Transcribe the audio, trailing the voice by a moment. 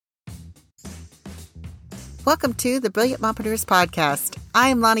Welcome to the Brilliant Mompreneurs Podcast.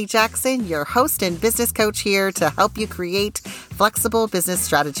 I'm Lonnie Jackson, your host and business coach here to help you create flexible business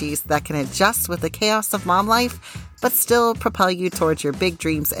strategies that can adjust with the chaos of mom life, but still propel you towards your big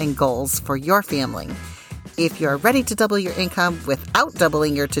dreams and goals for your family. If you're ready to double your income without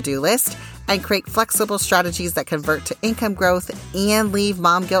doubling your to-do list and create flexible strategies that convert to income growth and leave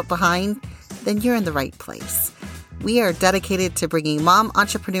mom guilt behind, then you're in the right place. We are dedicated to bringing mom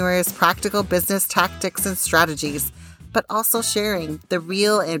entrepreneurs practical business tactics and strategies, but also sharing the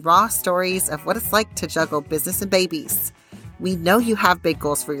real and raw stories of what it's like to juggle business and babies. We know you have big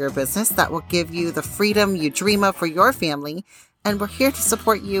goals for your business that will give you the freedom you dream of for your family, and we're here to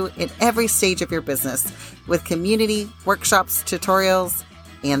support you in every stage of your business with community, workshops, tutorials,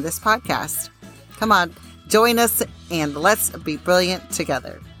 and this podcast. Come on, join us and let's be brilliant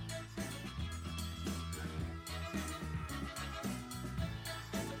together.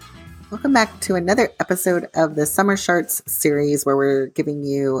 Welcome back to another episode of the Summer Charts series where we're giving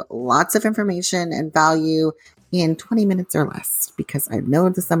you lots of information and value in 20 minutes or less, because I know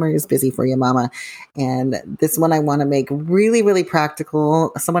the summer is busy for you, mama. And this one I want to make really, really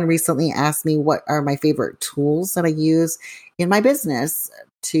practical. Someone recently asked me what are my favorite tools that I use in my business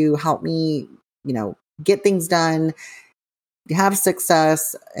to help me, get things done, have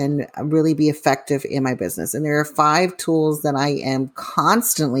success, and really be effective in my business. And there are 5 tools that I am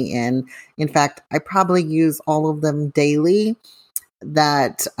constantly in. In fact, I probably use all of them daily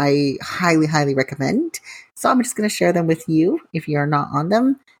that I highly, highly recommend. So I'm just going to share them with you. If you're not on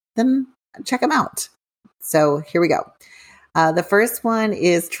them, then check them out. So here we go. The first one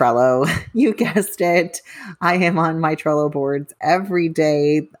is Trello. You guessed it. I am on my Trello boards every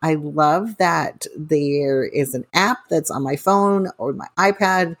day. I love that there is an app that's on my phone or my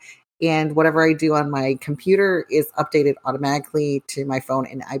iPad, and whatever I do on my computer is updated automatically to my phone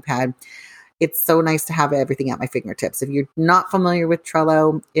and iPad. It's so nice to have everything at my fingertips. If you're not familiar with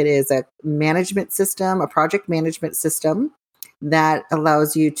Trello, it is a management system, a project management system that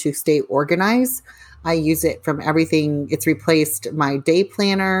allows you to stay organized. I use it from everything. It's replaced my day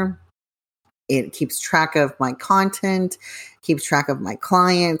planner. It keeps track of my content, keeps track of my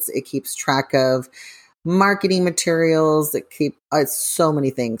clients. It keeps track of marketing materials. It's so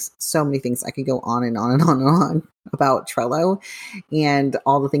many things. I could go on and on and on and on about Trello and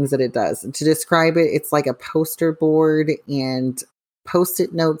all the things that it does. And to describe it, it's like a poster board and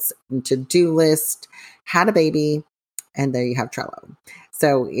Post-it notes and to-do list, had a baby, and there you have Trello.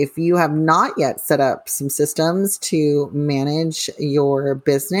 So if you have not yet set up some systems to manage your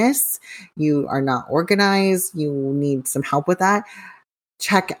business, you are not organized, you need some help with that,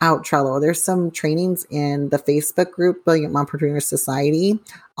 check out Trello. There's some trainings in the Facebook group, Brilliant Mompreneur Society,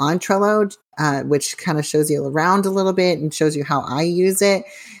 on Trello, which kind of shows you around a little bit and shows you how I use it.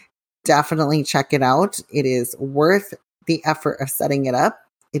 Definitely check it out. It is worth the effort of setting it up.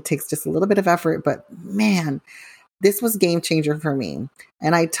 It takes just a little bit of effort, but man, this was a game changer for me.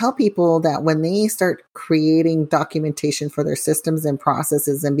 And I tell people that when they start creating documentation for their systems and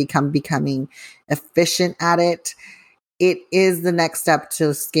processes and becoming efficient at it, it is the next step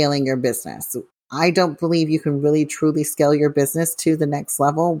to scaling your business. I don't believe you can really truly scale your business to the next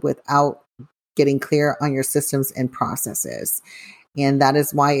level without getting clear on your systems and processes. And that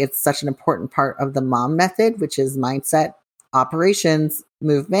is why it's such an important part of the MOM method, which is mindset, operations,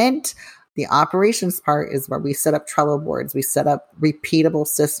 movement. The operations part is where we set up Trello boards. We set up repeatable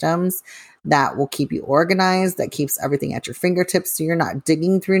systems that will keep you organized, that keeps everything at your fingertips. So you're not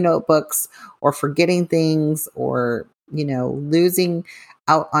digging through notebooks or forgetting things or, losing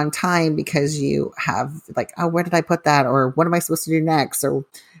out on time because you have where did I put that? Or what am I supposed to do next? Or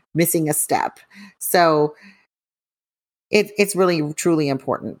missing a step. So it's really, truly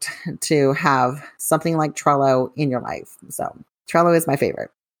important to have something like Trello in your life. So Trello is my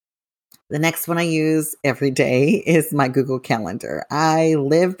favorite. The next one I use every day is my Google Calendar. I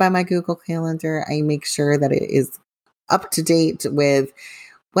live by my Google Calendar. I make sure that it is up to date with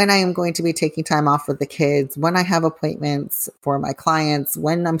when I am going to be taking time off with the kids, when I have appointments for my clients,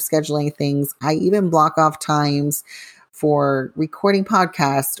 when I'm scheduling things. I even block off times for recording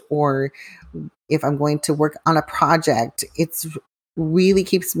podcasts, or if I'm going to work on a project. It's really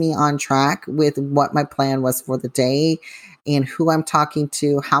keeps me on track with what my plan was for the day and who I'm talking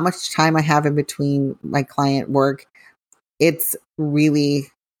to, how much time I have in between my client work. It's really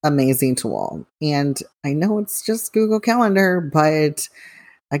amazing tool. And I know it's just Google Calendar, but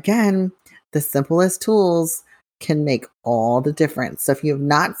again, the simplest tools can make all the difference. So if you have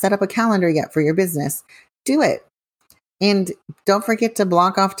not set up a calendar yet for your business, do it. And don't forget to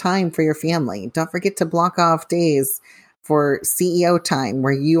block off time for your family. Don't forget to block off days for CEO time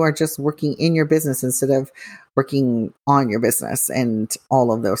where you are just working in your business instead of working on your business and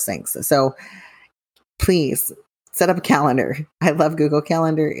all of those things. So please set up a calendar. I love Google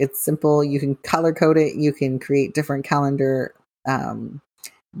Calendar. It's simple. You can color code it. You can create different calendar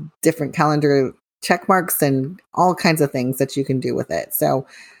check marks and all kinds of things that you can do with it. So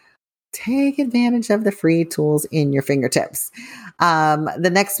take advantage of the free tools in your fingertips.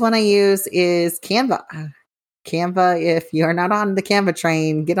 The next one I use is Canva. Canva, if you're not on the Canva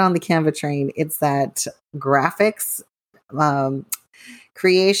train, get on the Canva train. It's that graphics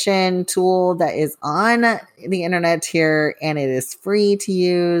creation tool that is on the internet here, and it is free to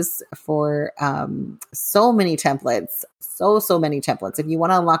use for so many templates. So many templates. If you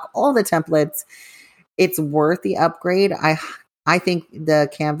want to unlock all the templates, it's worth the upgrade. I think the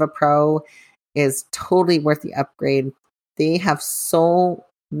Canva Pro is totally worth the upgrade. They have so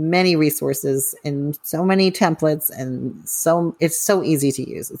many resources and so many templates, and it's so easy to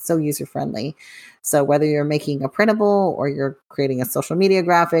use. It's so user friendly. So whether you're making a printable or you're creating a social media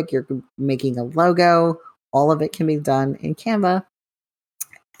graphic, you're making a logo, all of it can be done in Canva,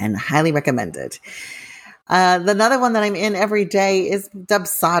 and highly recommended. Another one that I'm in every day is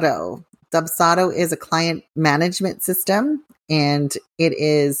Dubsado. Dubsado is a client management system, and it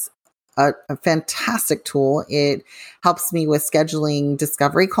is a fantastic tool. It helps me with scheduling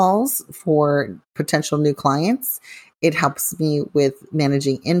discovery calls for potential new clients. It helps me with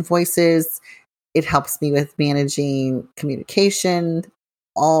managing invoices. It helps me with managing communication,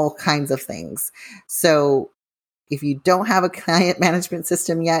 all kinds of things. So if you don't have a client management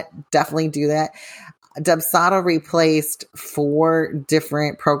system yet, definitely do that. Dubsado replaced 4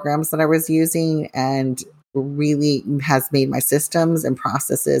 different programs that I was using and really has made my systems and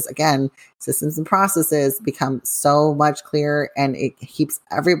processes become so much clearer, and it keeps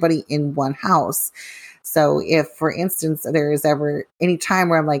everybody in one house. So if, for instance, there is ever any time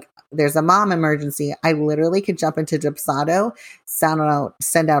where I'm like, there's a mom emergency, I literally could jump into Dubsado,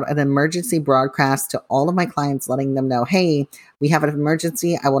 send out an emergency broadcast to all of my clients, letting them know, hey, we have an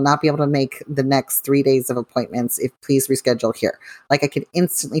emergency. I will not be able to make the next 3 days of appointments. If please reschedule here. Like, I could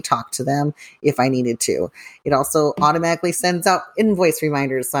instantly talk to them if I needed to. It also automatically sends out invoice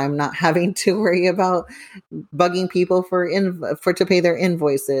reminders, so I'm not having to worry about bugging people for to pay their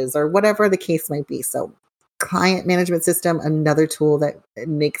invoices or whatever the case might be. So client management system, another tool that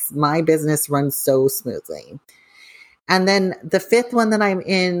makes my business run so smoothly. And then the 5th one that I'm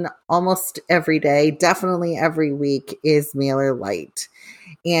in almost every day, definitely every week, is MailerLite.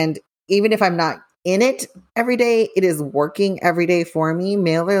 And even if I'm not in it every day, it is working every day for me.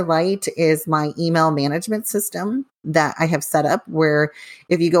 MailerLite is my email management system that I have set up, where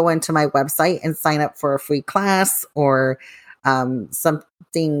if you go into my website and sign up for a free class or something,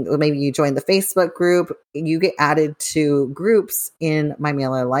 maybe you join the Facebook group, you get added to groups in my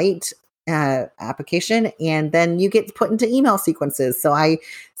MailerLite application, and then you get put into email sequences. So I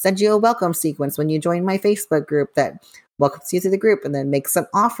send you a welcome sequence when you join my Facebook group that welcomes you to the group and then makes an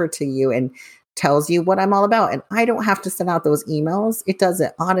offer to you and tells you what I'm all about. And I don't have to send out those emails. It does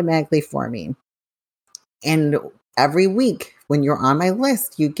it automatically for me. And every week when you're on my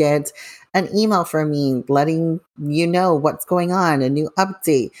list, you get an email from me letting you know what's going on, a new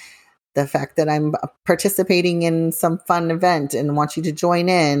update, the fact that I'm participating in some fun event and want you to join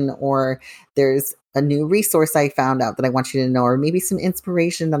in, or there's a new resource I found out that I want you to know, or maybe some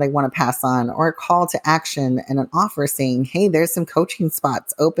inspiration that I want to pass on, or a call to action and an offer saying, hey, there's some coaching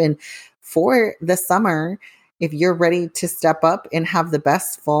spots open for the summer. If you're ready to step up and have the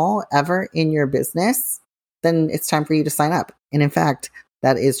best fall ever in your business, then it's time for you to sign up. And in fact,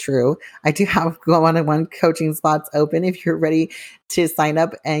 that is true. I do have one-on-one coaching spots open if you're ready to sign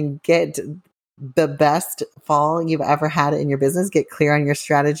up and get the best fall you've ever had in your business. Get clear on your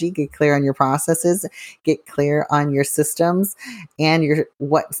strategy, get clear on your processes, get clear on your systems and your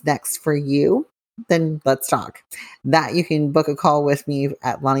what's next for you. Then let's talk. That you can book a call with me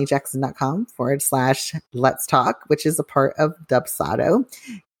at LonnieJackson.com/let's talk, which is a part of Dubsado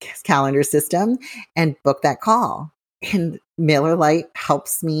calendar system, and book that call. And MailerLite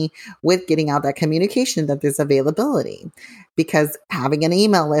helps me with getting out that communication that there's availability, because having an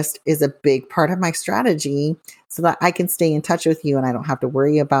email list is a big part of my strategy so that I can stay in touch with you and I don't have to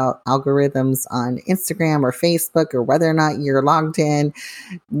worry about algorithms on Instagram or Facebook or whether or not you're logged in.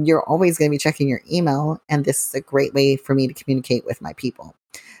 You're always going to be checking your email, and this is a great way for me to communicate with my people.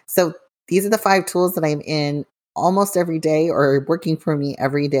 So these are the 5 tools that I'm in almost every day or working for me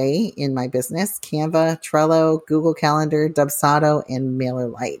every day in my business: Canva, Trello, Google Calendar, Dubsado, and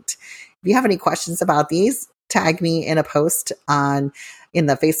MailerLite. If you have any questions about these, tag me in a post in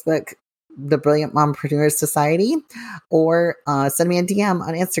the Facebook the Brilliant Mompreneurs Society, or send me a DM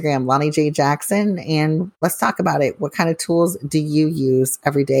on Instagram, Lonnie J. Jackson, and let's talk about it. What kind of tools do you use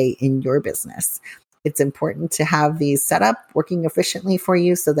every day in your business? It's important to have these set up, working efficiently for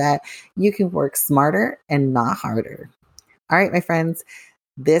you so that you can work smarter and not harder. All right, my friends,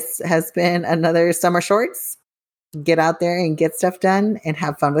 this has been another Summer Shorts. Get out there and get stuff done and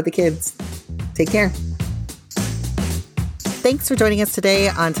have fun with the kids. Take care. Thanks for joining us today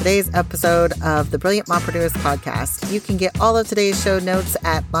on today's episode of the Brilliant Mompreneurs podcast. You can get all of today's show notes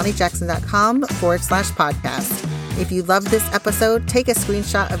at LonnieJackson.com/podcast. If you love this episode, take a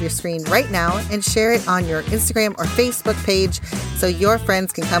screenshot of your screen right now and share it on your Instagram or Facebook page so your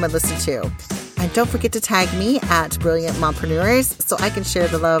friends can come and listen too. And don't forget to tag me at Brilliant Mompreneurs so I can share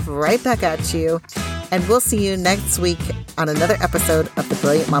the love right back at you. And we'll see you next week on another episode of the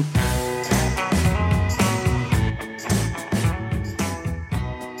Brilliant Mom.